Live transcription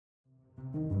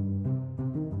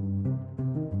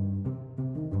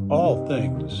All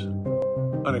things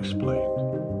unexplained.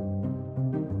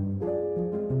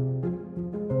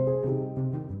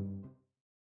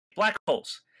 Black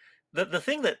holes. The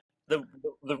thing that the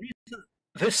reason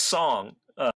this song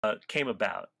came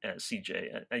about,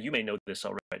 CJ, and you may know this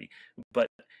already, but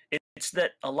it's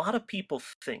that a lot of people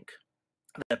think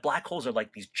that black holes are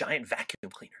like these giant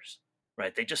vacuum cleaners,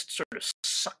 right? They just sort of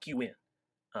suck you in.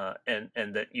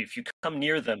 And that if you come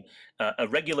near them, a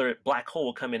regular black hole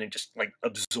will come in and just like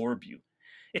absorb you.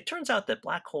 It turns out that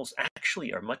black holes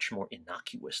actually are much more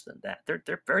innocuous than that.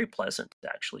 They're very pleasant,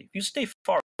 actually. If you stay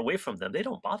far away from them, they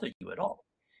don't bother you at all.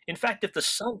 In fact, if the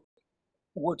sun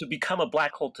were to become a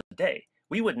black hole today,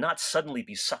 we would not suddenly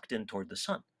be sucked in toward the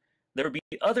sun. There would be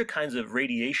other kinds of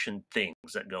radiation things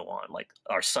that go on, like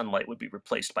our sunlight would be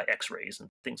replaced by X-rays and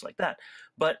things like that.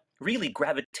 But really,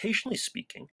 gravitationally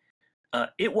speaking,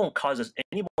 it won't cause us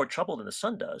any more trouble than the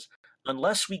sun does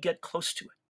unless we get close to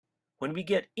it. When we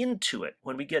get into it,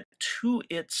 when we get to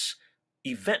its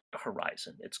event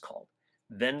horizon, it's called,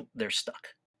 then they're stuck.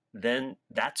 Then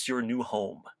that's your new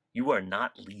home. You are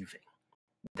not leaving.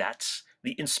 That's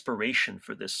the inspiration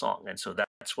for this song. And so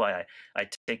that's why I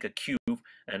take a cue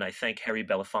and I thank Harry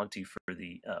Belafonte for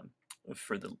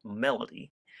the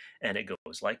melody. And it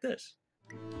goes like this.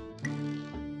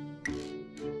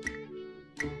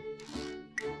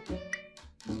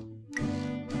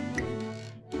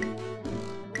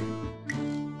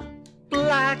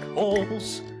 Black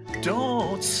holes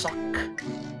don't suck,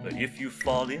 but if you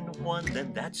fall in one,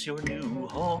 then that's your new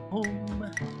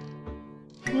home.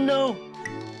 No,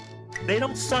 they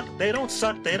don't suck, they don't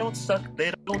suck, they don't suck,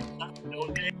 they don't suck, no,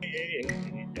 they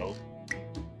don't.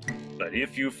 But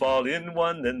if you fall in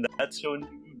one, then that's your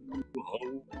new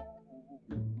home.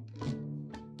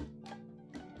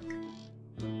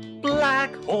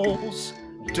 Black holes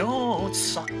don't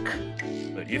suck,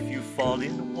 but if you fall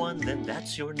in one, then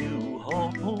that's your new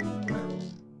home.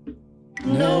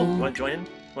 No. You want to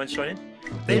join in?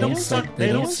 They don't suck,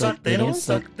 they don't suck, they don't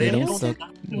suck, they don't suck.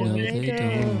 No, they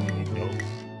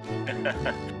don't.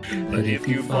 But if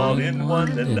you fall in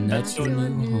one, then that's your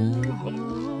new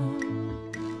home.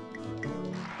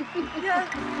 Yeah.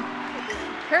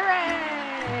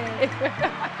 Hooray!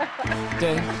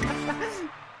 Okay.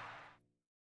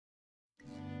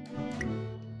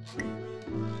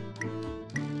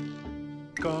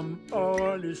 Come,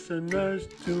 all listeners,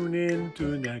 tune in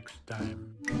to next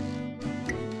time.